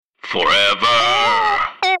Forever.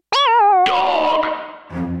 Dog.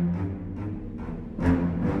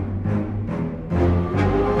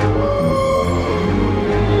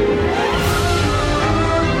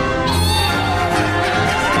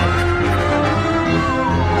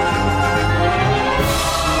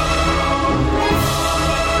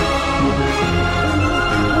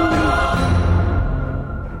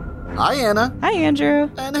 Hi, Anna. Hi, Andrew.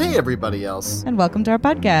 And hey, everybody else. And welcome to our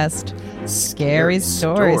podcast. Scary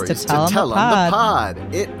stories to tell on the pod.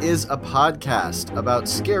 It is a podcast about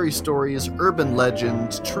scary stories, urban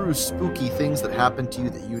legends, true spooky things that happen to you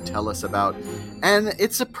that you tell us about. And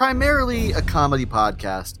it's primarily a comedy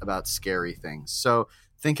podcast about scary things. So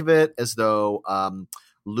think of it as though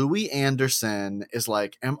Louis Anderson is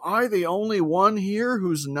like, am I the only one here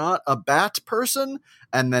who's not a bat person?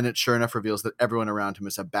 And then it sure enough reveals that everyone around him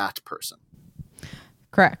is a bat person.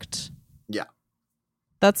 Correct. Yeah.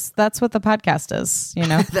 That's what the podcast is, you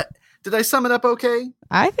know? Did I sum it up okay?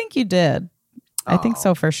 I think you did. I think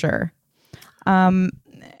so for sure. And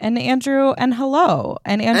Andrew, and hello.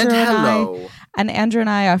 And Andrew and Andrew and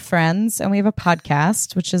I are friends, and we have a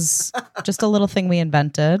podcast, which is just a little thing we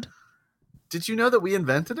invented. Did you know that we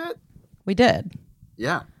invented it? We did.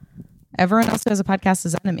 Yeah. Everyone else who has a podcast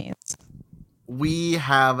is enemies. We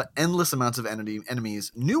have endless amounts of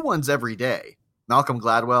enemies, new ones every day. Malcolm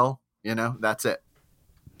Gladwell, that's it.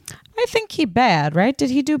 I think he bad, right? Did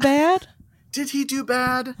he do bad? Did he do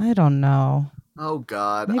bad? I don't know. Oh,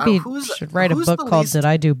 God. Maybe he should write a book called Did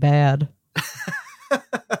I Do Bad?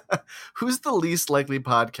 Who's the least likely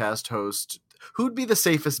podcast host? Who'd be the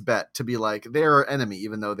safest bet to be like, they're our enemy,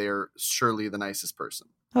 even though they're surely the nicest person?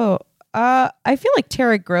 Oh, I feel like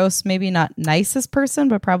Terry Gross, maybe not nicest person,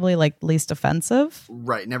 but probably like least offensive.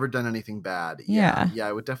 Right. Never done anything bad. Yeah. Yeah,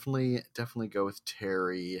 I would definitely go with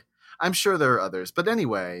Terry. I'm sure there are others. But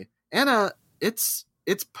anyway, Anna, it's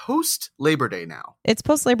post Labor Day now. It's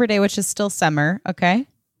post Labor Day, which is still summer. Okay.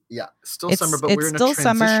 Yeah. Still summer, but we're in a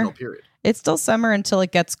transitional period. It's still summer until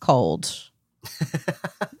it gets cold.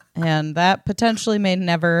 And that potentially may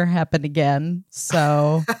never happen again.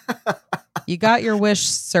 So you got your wish,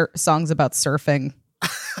 songs about surfing.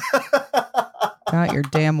 Got your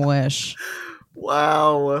damn wish.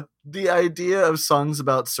 Wow. The idea of songs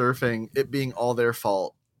about surfing, it being all their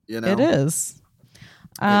fault, It is.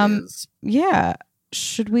 It is. Yeah.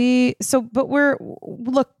 Should we? But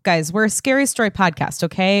look, guys, we're a scary story podcast,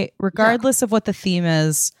 okay? Regardless of what the theme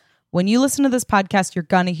is, when you listen to this podcast, you're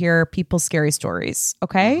going to hear people's scary stories,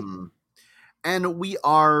 okay? Mm-hmm. And we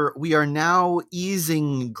are now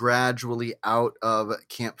easing gradually out of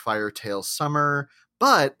Campfire Tales Summer,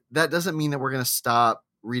 but that doesn't mean that we're going to stop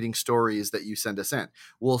reading stories that you send us in.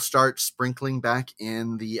 We'll start sprinkling back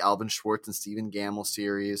in the Alvin Schwartz and Stephen Gamble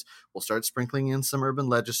series. We'll start sprinkling in some urban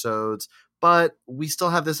legisodes, but we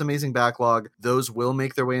still have this amazing backlog. Those will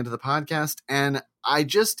make their way into the podcast, and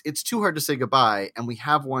it's too hard to say goodbye, and we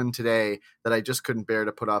have one today that I just couldn't bear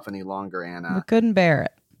to put off any longer, Anna. We couldn't bear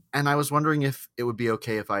it. And I was wondering if it would be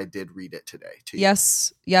okay if I did read it today to you.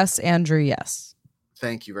 Yes, Andrew, yes.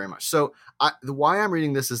 Thank you very much. So why I'm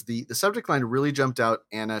reading this is the subject line really jumped out,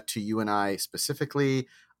 Anna, to you and I specifically.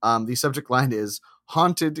 The subject line is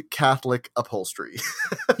Haunted Catholic Upholstery.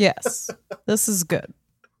 Yes, this is good.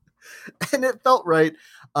 And it felt right.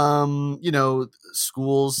 Some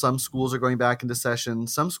schools are going back into session.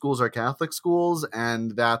 Some schools are Catholic schools,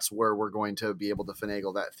 and that's where we're going to be able to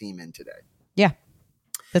finagle that theme in today. Yeah,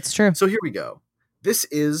 that's true. So here we go. This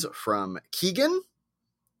is from Keegan.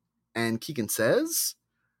 And Keegan says,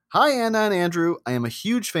 "Hi, Anna and Andrew. I am a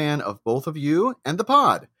huge fan of both of you and the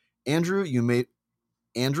pod. Andrew, you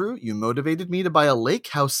motivated me to buy a lake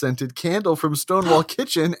house scented candle from Stonewall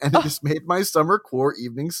Kitchen, and it has made my summer core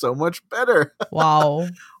evening so much better." Wow.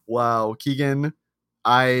 Wow, Keegan.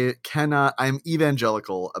 I'm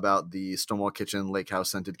evangelical about the Stonewall Kitchen lake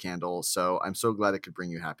house scented candle, so I'm so glad it could bring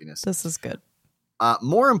you happiness. This is good.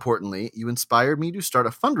 More importantly, you inspired me to start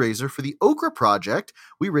a fundraiser for the Okra Project.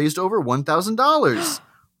 We raised over $1,000.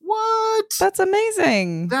 What? That's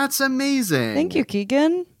amazing. That's amazing. Thank you,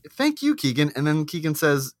 Keegan. Thank you, Keegan. And then Keegan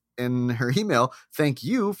says in her email, "Thank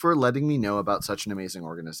you for letting me know about such an amazing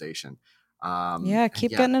organization."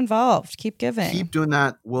 Keep getting involved. Keep giving. Keep doing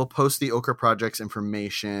that. We'll post the Okra Project's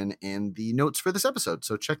information in the notes for this episode.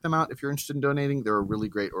 So check them out if you're interested in donating. They're a really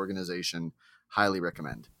great organization. Highly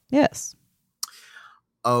recommend. Yes.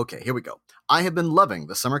 Okay, here we go. I have been loving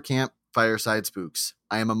the summer camp fireside spooks.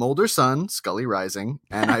 I am a Mulder son, Scully Rising,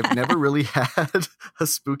 and I've never really had a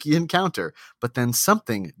spooky encounter, but then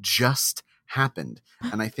something just happened,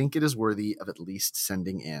 and I think it is worthy of at least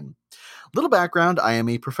sending in. Little background, I am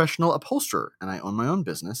a professional upholsterer, and I own my own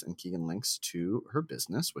business, and Keegan links to her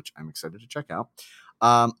business, which I'm excited to check out.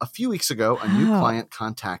 A few weeks ago, a new client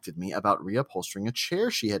contacted me about reupholstering a chair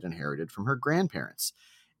she had inherited from her grandparents.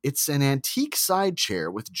 It's an antique side chair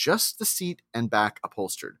with just the seat and back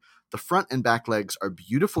upholstered. The front and back legs are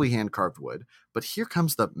beautifully hand-carved wood, but here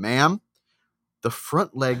comes the ma'am. The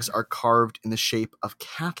front legs are carved in the shape of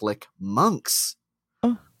Catholic monks.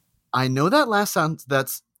 Oh. I know that last sentence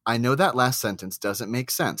doesn't make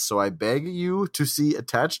sense, so I beg you to see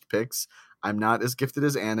attached pics. I'm not as gifted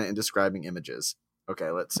as Anna in describing images. Okay,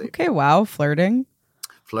 let's see. Okay, wow, flirting.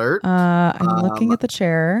 Flirt. I'm looking at the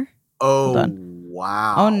chair. Oh,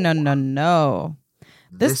 wow. Oh, no.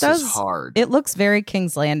 This is hard. It looks very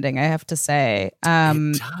King's Landing, I have to say.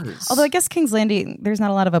 It does. Although I guess King's Landing, there's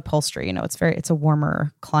not a lot of upholstery. You know, it's a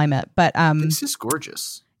warmer climate. But this is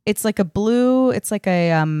gorgeous. It's like a blue. It's like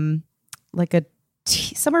a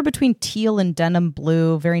somewhere between teal and denim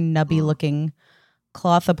blue, very nubby looking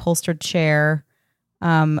cloth upholstered chair,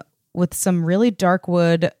 with some really dark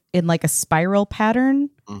wood in like a spiral pattern.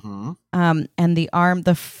 Mm-hmm. And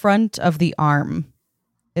the front of the arm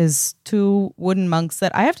is two wooden monks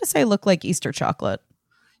that I have to say look like Easter chocolate.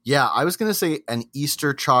 Yeah, I was going to say an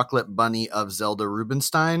Easter chocolate bunny of Zelda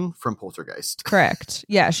Rubinstein from Poltergeist. Correct.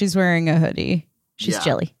 Yeah, she's wearing a hoodie. She's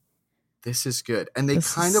chilly. This is good. And they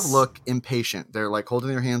kind of look impatient. They're like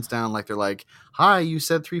holding their hands down like they're like, "Hi, you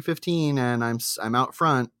said 3:15 and I'm out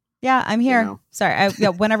front." Yeah, I'm here. You know? Sorry.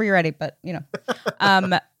 Whenever you're ready, but you know.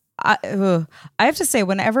 I have to say,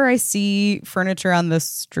 whenever I see furniture on the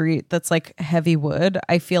street that's like heavy wood,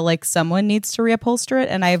 I feel like someone needs to reupholster it,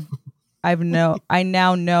 and I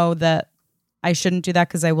now know that I shouldn't do that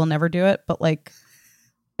because I will never do it. But like,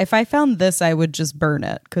 if I found this, I would just burn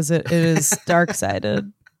it because it is dark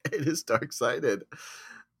sided. It is dark sided.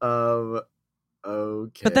 Okay,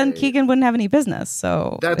 but then Keegan wouldn't have any business,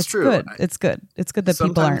 so that's true. Good. It's good. It's good that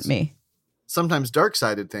people aren't me. Sometimes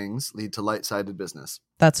dark-sided things lead to light-sided business.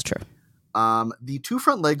 That's true. The two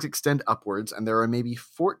front legs extend upwards, and there are maybe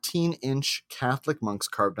 14-inch Catholic monks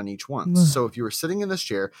carved on each one. So if you were sitting in this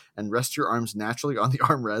chair and rest your arms naturally on the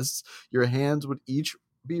armrests, your hands would each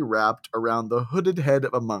be wrapped around the hooded head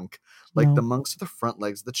of a monk, like the monks are the front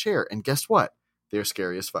legs of the chair. And guess what? They're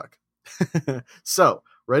scary as fuck. So,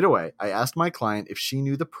 right away, I asked my client if she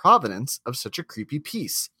knew the provenance of such a creepy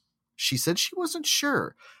piece. She said she wasn't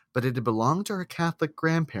sure, but it had belonged to her Catholic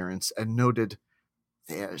grandparents and noted,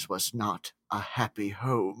 "Theirs was not a happy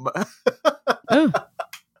home."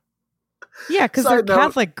 Yeah, because they're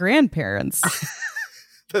Catholic grandparents.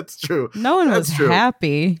 That's true. No one was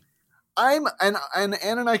happy. And Anne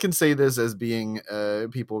and I can say this as being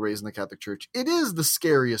people raised in the Catholic Church. It is the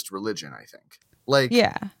scariest religion, I think. Like,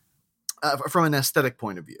 yeah, from an aesthetic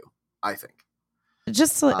point of view, I think.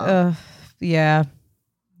 Just like, yeah.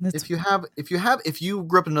 If you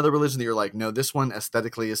grew up in another religion that you're like, no, this one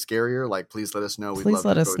aesthetically is scarier, like, please let us know. Please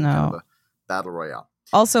let us know. Kind of a battle royale.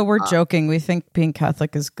 Also, we're joking. We think being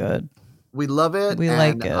Catholic is good. We love it. We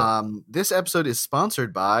like it. This episode is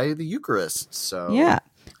sponsored by the Eucharist. So yeah,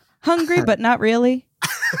 hungry but not really.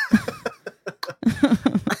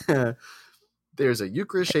 There's a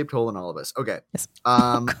Eucharist-shaped hole in all of us. Okay. Yes.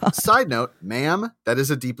 Side note, ma'am, that is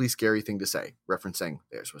a deeply scary thing to say, referencing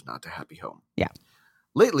theirs was not a happy home. Yeah.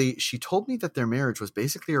 Lately, she told me that their marriage was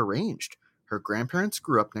basically arranged. Her grandparents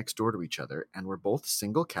grew up next door to each other and were both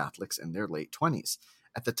single Catholics in their late 20s.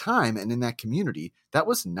 At the time and in that community, that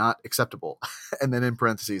was not acceptable. And then in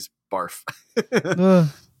parentheses, barf.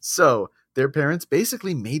 So their parents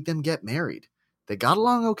basically made them get married. They got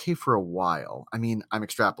along okay for a while. I mean, I'm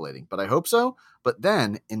extrapolating, but I hope so. But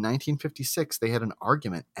then in 1956, they had an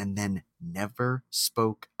argument and then never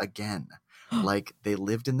spoke again. Like they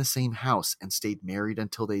lived in the same house and stayed married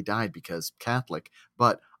until they died because Catholic.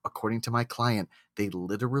 But according to my client, they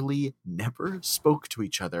literally never spoke to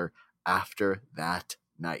each other after that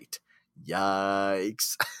night.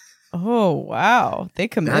 Yikes. Oh, wow. They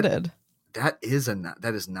committed. That is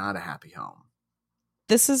not a happy home.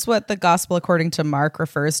 This is what the gospel according to Mark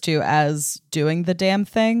refers to as doing the damn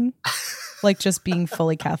thing. Like just being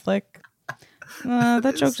fully Catholic.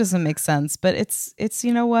 That joke doesn't make sense, but it's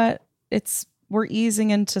you know what? We're easing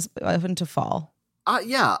into fall.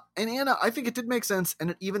 Yeah, and Anna, I think it did make sense, and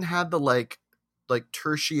it even had the like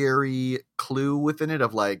tertiary clue within it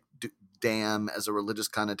of like damn as a religious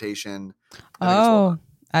connotation. I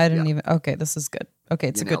didn't even. Okay, this is good. Okay,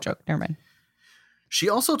 it's a good joke. Never mind. She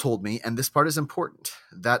also told me, and this part is important,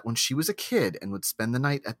 that when she was a kid and would spend the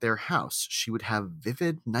night at their house, she would have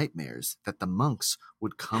vivid nightmares that the monks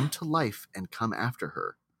would come to life and come after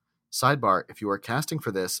her. Sidebar, if you are casting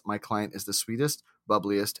for this, my client is the sweetest,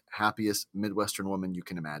 bubbliest, happiest Midwestern woman you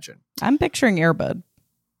can imagine. I'm picturing Airbud.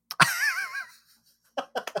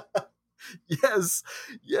 Yes.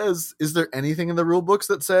 Is there anything in the rule books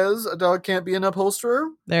that says a dog can't be an upholsterer?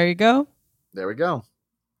 There you go. There we go.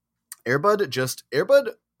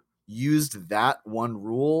 Airbud used that one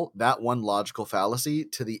rule, that one logical fallacy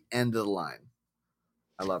to the end of the line.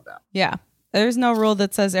 I love that. Yeah. There's no rule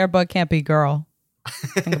that says Airbud can't be girl.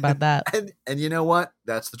 Think about that. and you know what?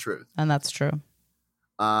 That's the truth. And that's true.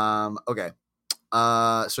 Okay.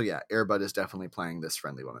 So yeah, Airbud is definitely playing this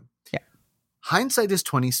friendly woman. Yeah. Hindsight is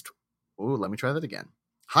 20. Ooh, let me try that again.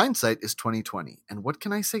 Hindsight is 2020. And what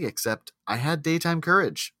can I say except I had daytime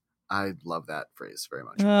courage? I love that phrase very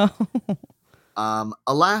much.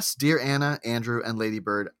 Alas, dear Anna, Andrew, and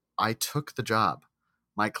Ladybird, I took the job.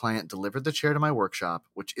 My client delivered the chair to my workshop,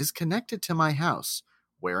 which is connected to my house,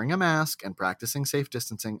 wearing a mask and practicing safe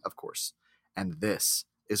distancing, of course. And this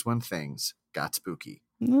is when things got spooky.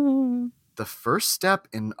 The first step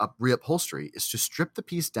in reupholstery is to strip the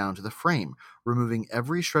piece down to the frame, removing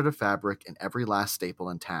every shred of fabric and every last staple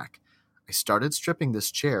and tack. I started stripping this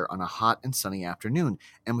chair on a hot and sunny afternoon,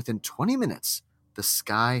 and within 20 minutes, the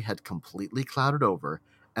sky had completely clouded over,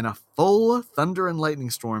 and a full thunder and lightning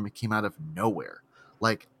storm came out of nowhere.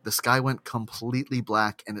 Like, the sky went completely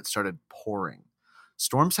black and it started pouring.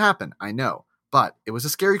 Storms happen, I know, but it was a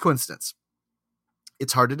scary coincidence.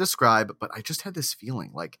 It's hard to describe, but I just had this feeling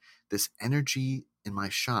like this energy in my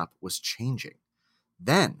shop was changing.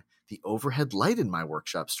 Then the overhead light in my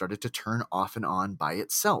workshop started to turn off and on by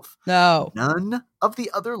itself. No. None of the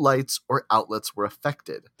other lights or outlets were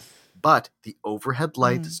affected, but the overhead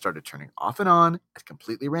light started turning off and on at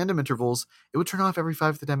completely random intervals. It would turn off every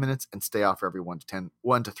 5 to 10 minutes and stay off for every 1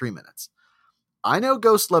 to 3 minutes. I know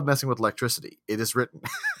ghosts love messing with electricity. It is written.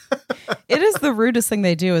 It is the rudest thing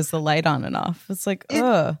they do is the light on and off. It's like,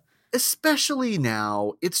 ugh. Especially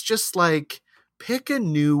now, it's just like, pick a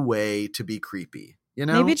new way to be creepy, you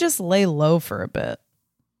know? Maybe just lay low for a bit.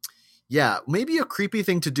 Yeah, maybe a creepy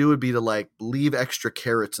thing to do would be to like leave extra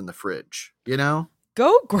carrots in the fridge, you know?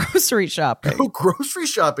 Go grocery shopping. Go grocery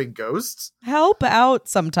shopping, ghosts. Help out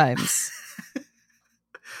sometimes.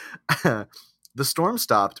 The storm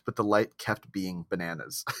stopped, but the light kept being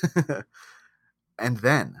bananas. And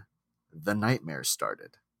then the nightmares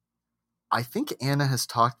started. I think Anna has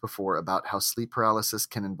talked before about how sleep paralysis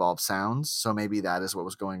can involve sounds, so maybe that is what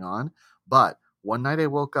was going on. But one night I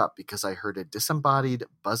woke up because I heard a disembodied,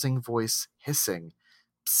 buzzing voice hissing.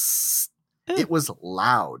 Psst. It was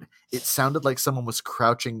loud. It sounded like someone was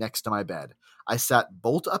crouching next to my bed. I sat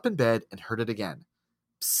bolt up in bed and heard it again.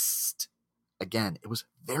 Psst. Again, it was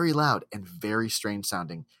very loud and very strange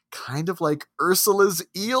sounding, kind of like Ursula's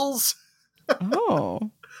eels.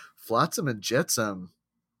 Oh. Flotsam and Jetsam.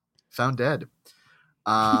 Found dead.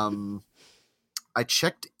 I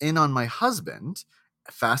checked in on my husband,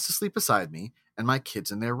 fast asleep beside me, and my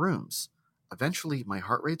kids in their rooms. Eventually, my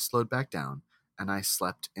heart rate slowed back down, and I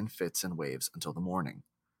slept in fits and waves until the morning.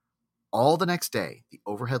 All the next day, the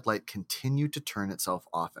overhead light continued to turn itself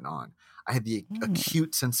off and on. I had the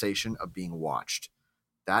acute sensation of being watched.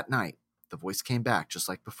 That night, the voice came back just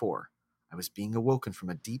like before. I was being awoken from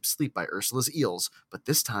a deep sleep by Ursula's eels, but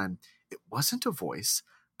this time, it wasn't a voice,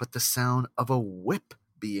 but the sound of a whip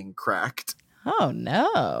being cracked. Oh,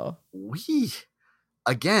 no. Wee.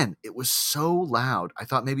 Again, it was so loud. I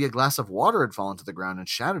thought maybe a glass of water had fallen to the ground and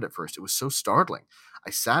shattered at first. It was so startling. I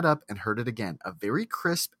sat up and heard it again, a very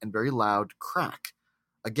crisp and very loud crack.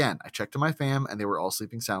 Again, I checked on my fam and they were all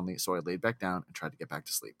sleeping soundly, so I laid back down and tried to get back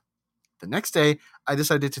to sleep. The next day, I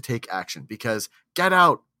decided to take action because get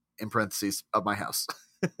out, in parentheses, of my house.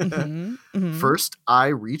 First, I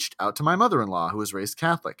reached out to my mother-in-law, who was raised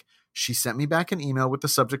Catholic. She sent me back an email with the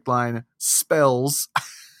subject line, spells.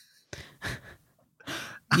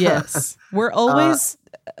 Yes. We're always,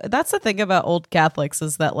 that's the thing about old Catholics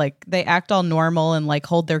is that like they act all normal and like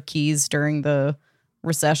hold their keys during the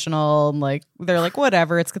recessional and like they're like,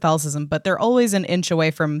 whatever, it's Catholicism, but they're always an inch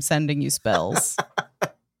away from sending you spells.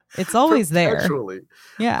 It's always there. Actually,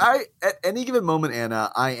 yeah. At any given moment, Anna,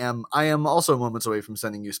 I am also moments away from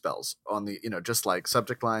sending you spells on the, just like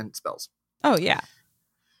subject line spells. Oh yeah.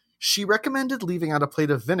 She recommended leaving out a plate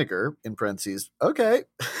of vinegar, in parentheses, okay,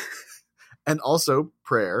 and also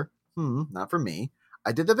prayer. Not for me.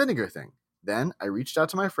 I did the vinegar thing. Then I reached out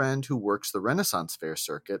to my friend who works the Renaissance Fair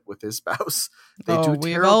circuit with his spouse. They do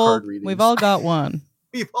tarot card readings. We've all got one.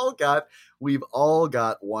 We've all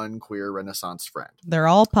got one queer Renaissance friend. They're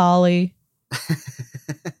all poly.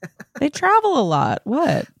 They travel a lot.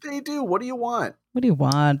 What? They do. What do you want? What do you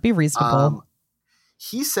want? Be reasonable.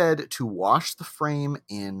 He said to wash the frame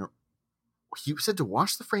in he said to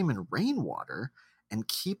wash the frame in rainwater and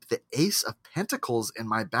keep the Ace of Pentacles in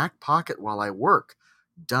my back pocket while I work.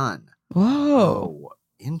 Done. Whoa. Oh,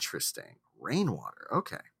 interesting. Rainwater.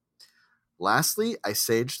 Okay. Lastly, I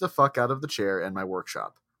saged the fuck out of the chair and my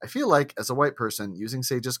workshop. I feel like, as a white person, using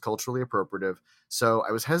sage is culturally appropriative, so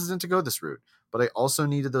I was hesitant to go this route, but I also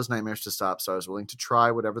needed those nightmares to stop, so I was willing to try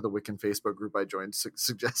whatever the Wiccan Facebook group I joined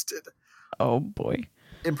suggested. Oh, boy.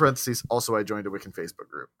 In parentheses, also I joined a Wiccan Facebook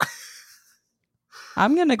group.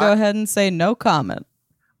 I'm going to go ahead and say no comment.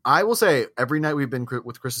 I will say, every night we've been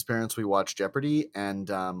with Chris's parents, we watched Jeopardy, and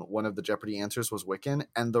one of the Jeopardy answers was Wiccan,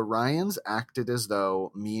 and the Ryans acted as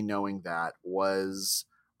though me knowing that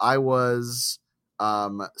I was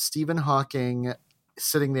Stephen Hawking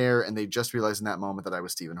sitting there, and they just realized in that moment that I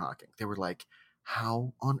was Stephen Hawking. They were like,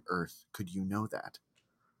 how on earth could you know that?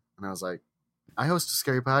 And I was like, I host a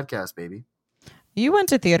scary podcast, baby. You went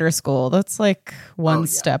to theater school. That's like one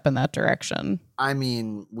step in that direction. I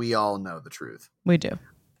mean, we all know the truth. We do.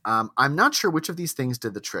 I'm not sure which of these things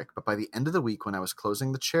did the trick, but by the end of the week when I was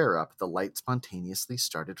closing the chair up, the light spontaneously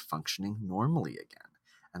started functioning normally again,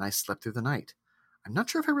 and I slept through the night. I'm not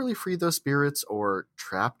sure if I really freed those spirits or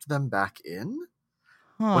trapped them back in.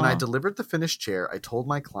 When I delivered the finished chair, I told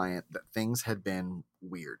my client that things had been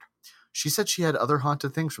weird. She said she had other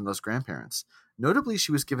haunted things from those grandparents. Notably,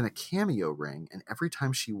 she was given a cameo ring, and every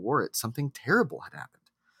time she wore it, something terrible had happened.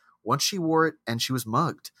 Once she wore it, and she was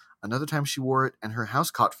mugged. Another time she wore it, and her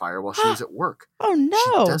house caught fire while she was at work. Oh, no.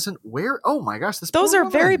 She doesn't wear... Oh, my gosh. Those are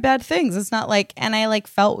very bad things. It's not like... And I,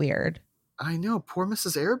 felt weird. I know. Poor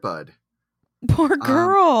Mrs. Airbud. Poor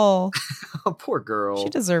girl. Poor girl. She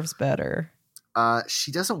deserves better.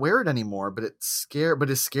 She doesn't wear it anymore, but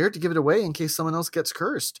is scared to give it away in case someone else gets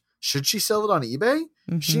cursed. Should she sell it on eBay?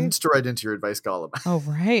 Mm-hmm. She needs to write into your advice column. Oh,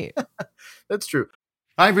 right. That's true.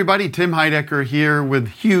 Hi, everybody. Tim Heidecker here with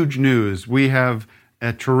huge news. We have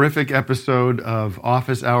a terrific episode of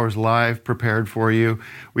Office Hours Live prepared for you.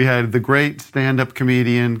 We had the great stand-up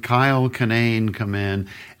comedian Kyle Kinane come in,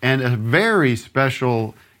 and a very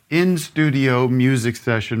special in-studio music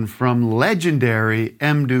session from legendary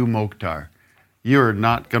Mdou Mokhtar. You're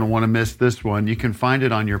not going to want to miss this one. You can find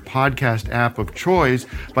it on your podcast app of choice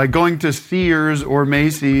by going to Sears or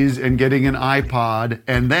Macy's and getting an iPod,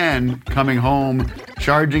 and then coming home,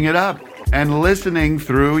 charging it up, and listening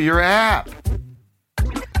through your app.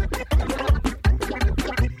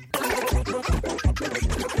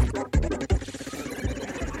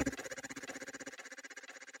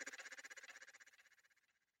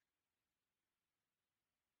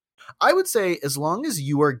 I would say as long as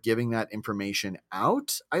you are giving that information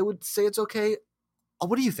out, I would say it's okay.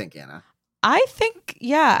 What do you think, Anna? I think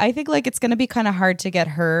it's going to be kind of hard to get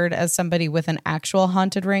heard as somebody with an actual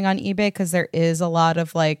haunted ring on eBay, because there is a lot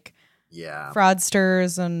of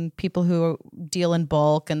fraudsters and people who deal in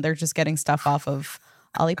bulk, and they're just getting stuff off of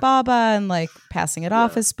Alibaba and passing it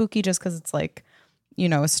off as spooky just because it's a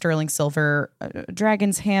sterling silver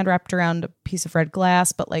dragon's hand wrapped around a piece of red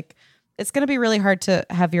glass, but it's going to be really hard to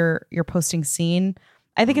have your posting seen.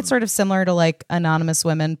 I think it's sort of similar to anonymous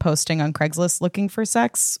women posting on Craigslist looking for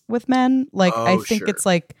sex with men. I think it's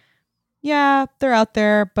they're out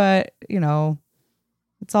there, but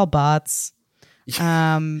it's all bots. But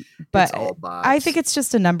it's all bots. I think it's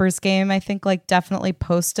just a numbers game. I think definitely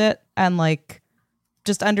post it and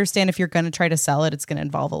just understand if you're going to try to sell it, it's going to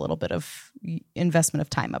involve a little bit of investment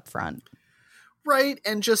of time up front. Right.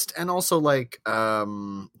 And also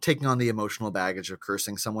taking on the emotional baggage of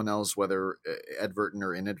cursing someone else, whether advertent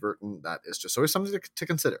or inadvertent, that is just always something to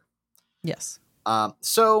consider. Yes.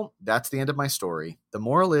 So that's the end of my story. The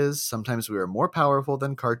moral is sometimes we are more powerful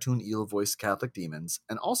than cartoon eel voiced Catholic demons,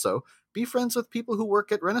 and also be friends with people who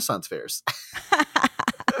work at Renaissance fairs.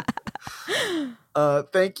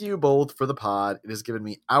 Thank you both for the pod. It has given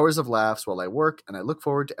me hours of laughs while I work, and I look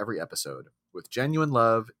forward to every episode. With genuine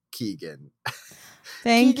love, Keegan.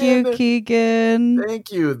 Thank you, Keegan.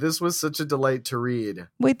 Thank you. This was such a delight to read.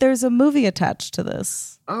 Wait, there's a movie attached to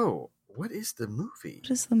this. Oh, what is the movie?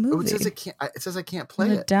 What is the movie? Oh, it says I can't play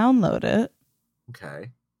it. Download it. Okay.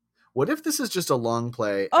 What if this is just a long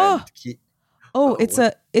play? It's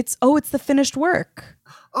the finished work.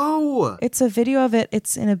 Oh, it's a video of it.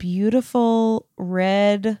 It's in a beautiful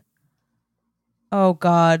red. Oh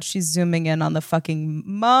God, she's zooming in on the fucking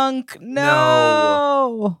monk.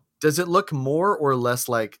 No. Does it look more or less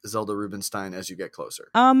like Zelda Rubinstein as you get closer?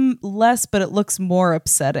 Less, but it looks more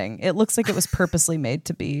upsetting. It looks like it was purposely made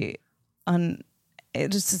to be it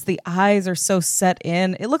just is, the eyes are so set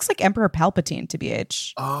in. It looks like Emperor Palpatine,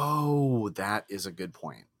 TBH. Oh, that is a good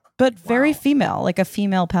point. But very female, like a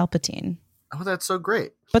female Palpatine. Oh, that's so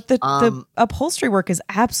great. But the upholstery work is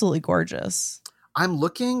absolutely gorgeous. I'm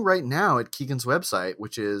looking right now at Keegan's website,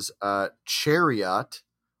 which is Chariot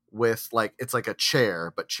with it's like a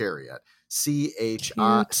chair, but Chariot.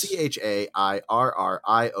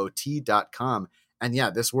 CHAIRRIOT.com. And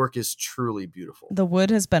yeah, this work is truly beautiful. The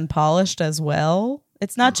wood has been polished as well.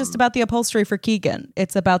 It's not just about the upholstery for Keegan.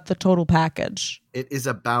 It's about the total package. It is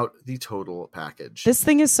about the total package. This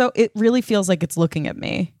thing is it really feels like it's looking at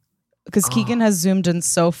me because Keegan has zoomed in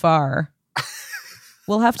so far.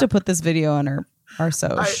 We'll have to put this video on our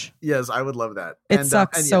social. Yes, I would love that. It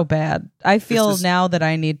sucks so bad. I feel now that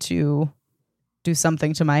I need to do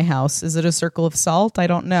something to my house. Is it a circle of salt? I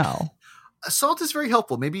don't know. Salt is very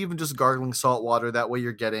helpful. Maybe even just gargling salt water. That way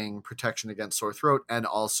you're getting protection against sore throat and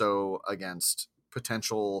also against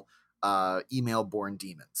potential email-borne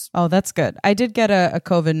demons. Oh, that's good. I did get a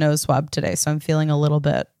COVID nose swab today, so I'm feeling a little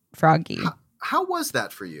bit froggy. How was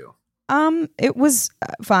that for you? It was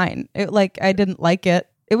fine. I didn't like it.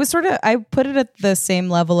 It was sort of, I put it at the same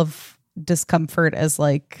level of discomfort as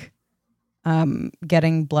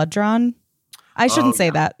getting blood drawn. I shouldn't say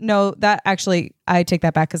that. No, that actually, I take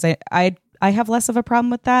that back because I have less of a problem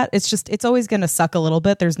with that. It's always going to suck a little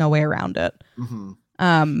bit. There's no way around it.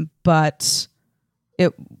 Mm-hmm. But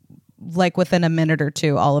it, within a minute or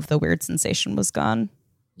two, all of the weird sensation was gone.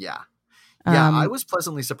 Yeah. Yeah. I was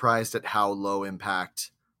pleasantly surprised at how low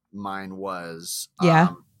impact mine was.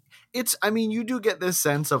 Yeah. You do get this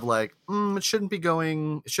sense of it shouldn't be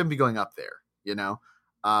going up there, you know?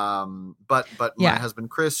 But my husband,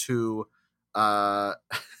 Chris, who,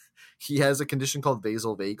 he has a condition called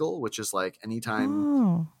vasovagal, which is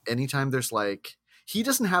anytime there's he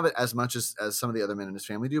doesn't have it as much as some of the other men in his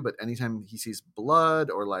family do, but anytime he sees blood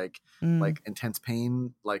or intense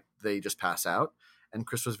pain, they just pass out. And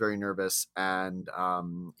Chris was very nervous, and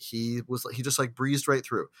he just breezed right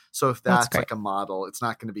through. So if that's a model, it's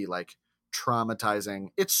not going to be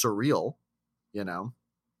traumatizing. It's surreal, you know.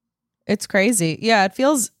 It's crazy. Yeah,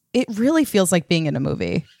 it really feels like being in a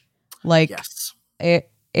movie. Yes.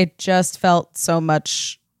 It just felt so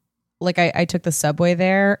much I took the subway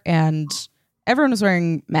there and everyone was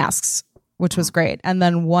wearing masks, which was great. And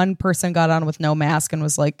then one person got on with no mask and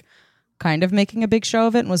was kind of making a big show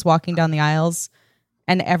of it and was walking down the aisles,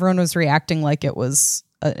 and everyone was reacting like it was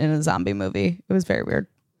in a zombie movie. It was very weird.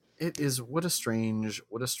 It is. What a strange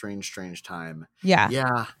time. Yeah.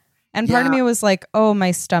 Yeah. And part of me was oh,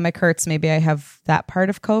 my stomach hurts. Maybe I have that part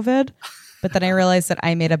of COVID. But then I realized that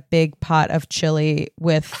I made a big pot of chili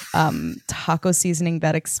with taco seasoning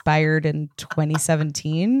that expired in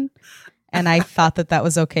 2017. And I thought that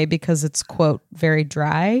was okay because it's, quote, very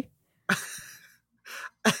dry.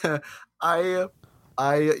 I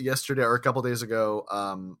yesterday or a couple days ago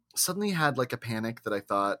suddenly had a panic that I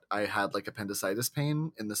thought I had appendicitis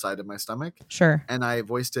pain in the side of my stomach. Sure. And I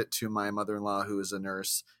voiced it to my mother-in-law, who is a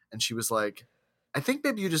nurse. And she was like, I think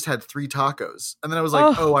maybe you just had 3 tacos. And then I was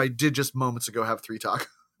like, oh, I did just moments ago have 3 tacos.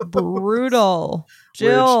 Brutal.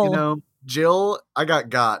 Jill. Which, Jill, I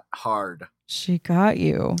got hard. She got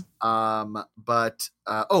you. But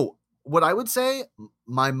what I would say,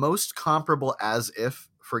 my most comparable as if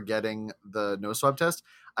for getting the nose swab test,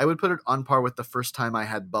 I would put it on par with the first time I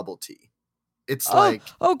had bubble tea. It's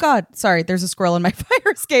oh God. Sorry. There's a squirrel in my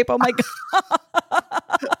fire escape. Oh my God.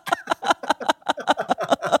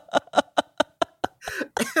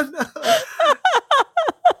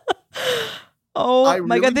 Oh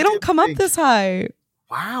my God, they don't come up this high.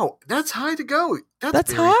 Wow, that's high to go.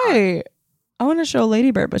 That's high. I want to show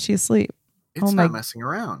Ladybird, but she's asleep. It's not messing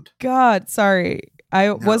around. God, sorry.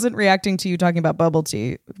 I wasn't reacting to you talking about bubble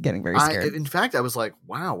tea, getting very scared. In fact, I was like,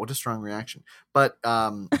 wow, what a strong reaction. But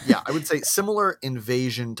yeah, I would say similar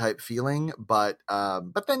invasion type feeling, but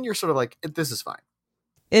then you're sort of this is fine.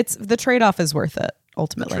 It's the trade-off is worth it,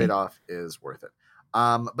 ultimately. The trade-off is worth it.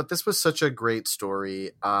 But this was such a great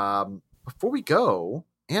story. Before we go,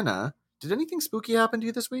 Anna, did anything spooky happen to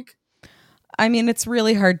you this week? I mean, it's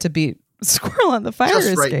really hard to beat squirrel on the fire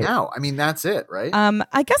escape. Just right now. I mean, that's it, right?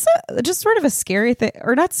 I guess just sort of a scary thing,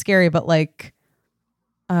 or not scary, but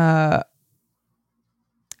I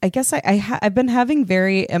guess I've been having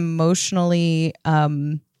very emotionally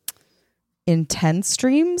intense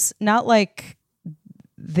dreams. Not like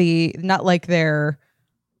they're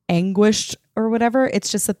anguished or whatever.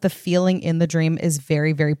 It's just that the feeling in the dream is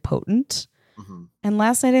very, very potent. Mm-hmm. And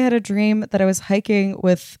last night I had a dream that I was hiking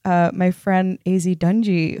with my friend AZ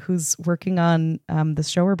Dungy, who's working on the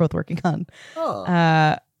show we're both working on.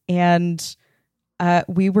 Oh. And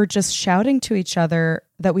we were just shouting to each other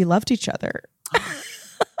that we loved each other.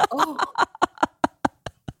 Oh.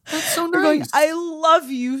 That's so We're going, nice. I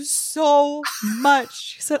love you so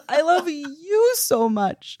much. She said, I love you so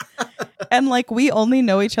much. And like, we only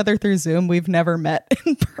know each other through Zoom. We've never met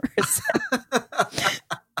in person.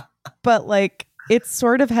 But like, it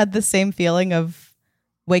sort of had the same feeling of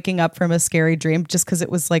waking up from a scary dream, just because it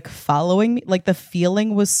was like following me. Like the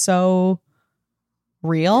feeling was so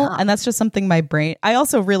real. Yeah. And that's just something my brain, I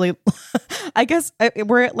also really, I guess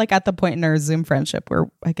we're like at the point in our Zoom friendship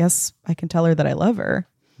where I guess I can tell her that I love her.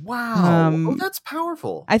 Wow. That's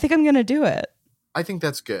powerful. I think I'm going to do it. I think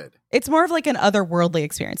that's good. It's more of like an otherworldly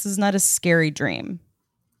experience. This is not a scary dream.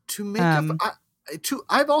 To make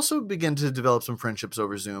I've also begun to develop some friendships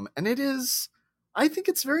over Zoom, and I think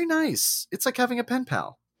it's very nice. It's like having a pen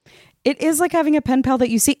pal. It is like having a pen pal that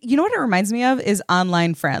you see. You know what it reminds me of is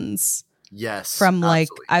online friends. Yes. From like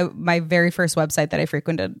absolutely. my very first website that I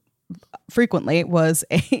frequently was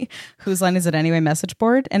a Whose Line Is It Anyway message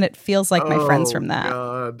board, and it feels like my friends from that.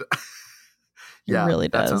 God. It Yeah, really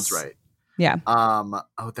does. That sounds right. Yeah.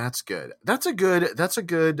 Oh, that's good. That's a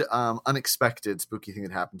good unexpected spooky thing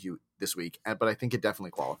that happened to you this week, but I think it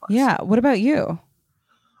definitely qualifies. Yeah. What about you?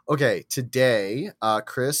 Okay, today,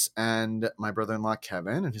 Chris and my brother-in-law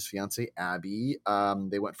Kevin and his fiance Abby,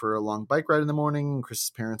 they went for a long bike ride in the morning. Chris's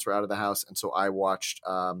parents were out of the house, and so I watched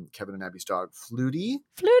Kevin and Abby's dog Flutie,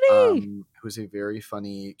 who's a very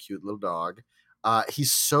funny, cute little dog.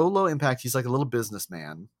 He's so low impact. He's like a little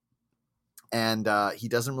businessman, and he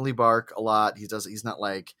doesn't really bark a lot. He's not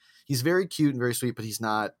like, he's very cute and very sweet, but he's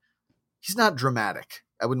not dramatic.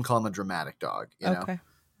 I wouldn't call him a dramatic dog. You know? Okay.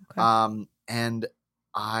 And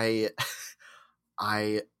I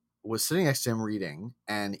was sitting next to him reading,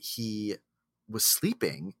 and he was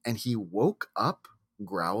sleeping, and he woke up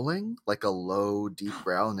growling, like a low, deep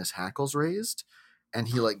growl, and his hackles raised. And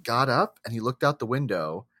he like got up and he looked out the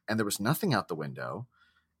window, and there was nothing out the window.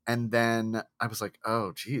 And then I was like,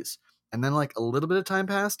 oh, geez. And then like a little bit of time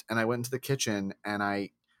passed, and I went into the kitchen, and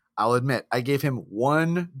I'll admit, I gave him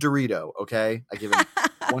one Dorito. Okay. I gave him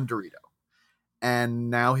one Dorito. And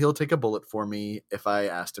now he'll take a bullet for me if I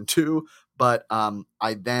asked him to. But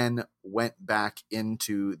I then went back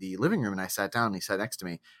into the living room, and I sat down, and he sat next to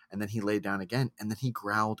me, and then he laid down again, and then he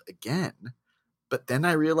growled again. But then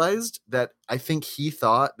I realized that I think he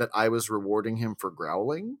thought that I was rewarding him for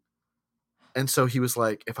growling. And so he was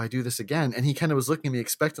like, if I do this again, and he kind of was looking at me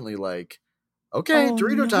expectantly like, okay,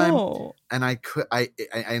 Dorito time. And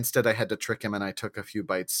instead I had to trick him, and I took a few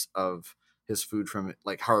bites of his food from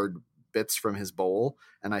like hard bits from his bowl,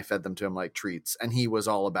 and I fed them to him like treats, and he was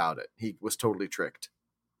all about it. He was totally tricked.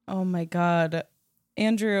 Oh my God.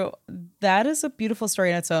 Andrew, that is a beautiful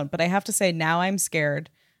story on its own, but I have to say now I'm scared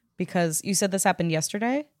because you said this happened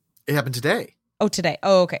yesterday? It happened today. Oh, today.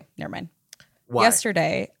 Oh, okay. Never mind. Why?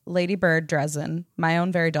 Yesterday, Lady Bird Dresden, my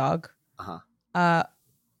own very dog,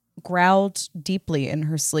 growled deeply in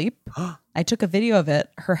her sleep. I took a video of it.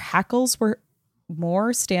 Her hackles were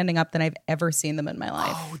more standing up than I've ever seen them in my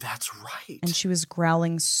life. Oh, that's right. And she was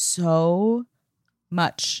growling so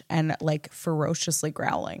much and like ferociously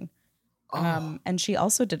growling. And she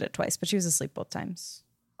also did it twice, but she was asleep both times.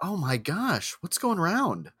 Oh my gosh. What's going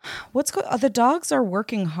around? The dogs are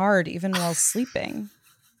working hard even while sleeping,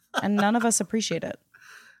 and none of us appreciate it.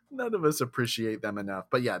 None of us appreciate them enough.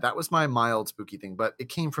 But yeah, that was my mild spooky thing, but it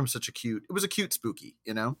came from it was a cute spooky,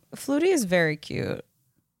 you know? Flutie is very cute.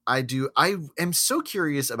 I am so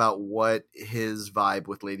curious about what his vibe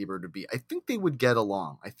with Lady Bird would be. I think they would get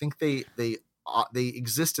along. I think they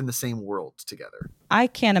exist in the same world together. I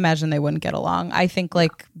can't imagine they wouldn't get along. I think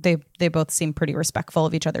like they both seem pretty respectful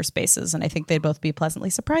of each other's spaces, and I think they'd both be pleasantly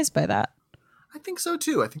surprised by that. I think so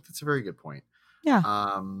too. I think that's a very good point.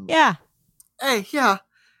 Yeah. Yeah. Hey, yeah.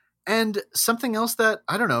 And something else that,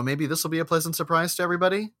 I don't know, maybe this will be a pleasant surprise to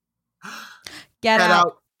everybody. Get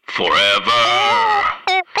out. Forever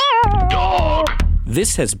Dog.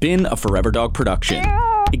 This has been a Forever Dog production.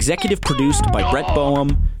 Executive produced by Brett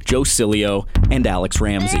Boehm, Joe Cilio, and Alex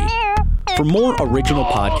Ramsey. For more original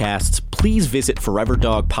podcasts, please visit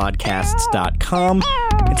foreverdogpodcasts.com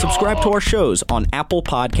and subscribe to our shows on Apple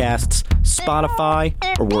Podcasts, Spotify,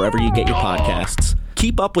 or wherever you get your podcasts.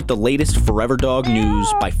 Keep up with the latest Forever Dog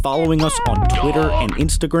news by following us on Twitter and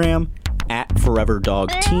Instagram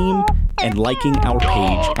 @ForeverDogTeam and liking our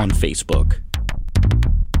page on Facebook.